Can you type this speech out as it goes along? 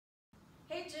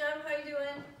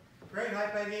Great, hi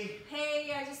Peggy.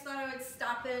 Hey, I just thought I would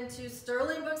stop into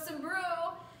Stirling Books and Brew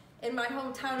in my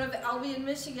hometown of Albion,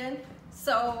 Michigan.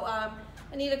 So I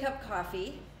need a cup of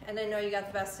coffee, and I know you got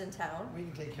the best in town. We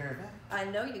can take care of that. I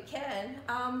know you can.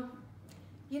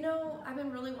 You know, I've been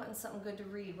really wanting something good to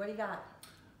read. What do you got?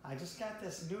 I just got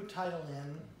this new title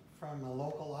in from a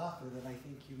local author that I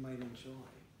think you might enjoy.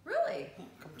 Really? Yeah,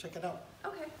 come check it out.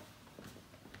 Okay.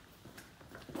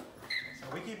 So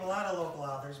we keep a lot of local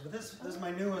authors, but this is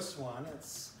my newest one.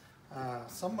 It's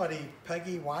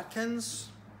Peggy Watkins,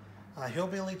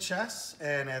 Hillbilly Chess,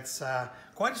 and it's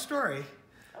quite a story.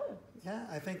 Oh. Yeah,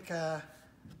 I think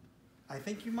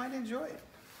you might enjoy it.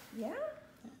 Yeah?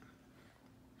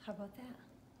 How about that?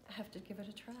 I have to give it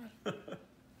a try.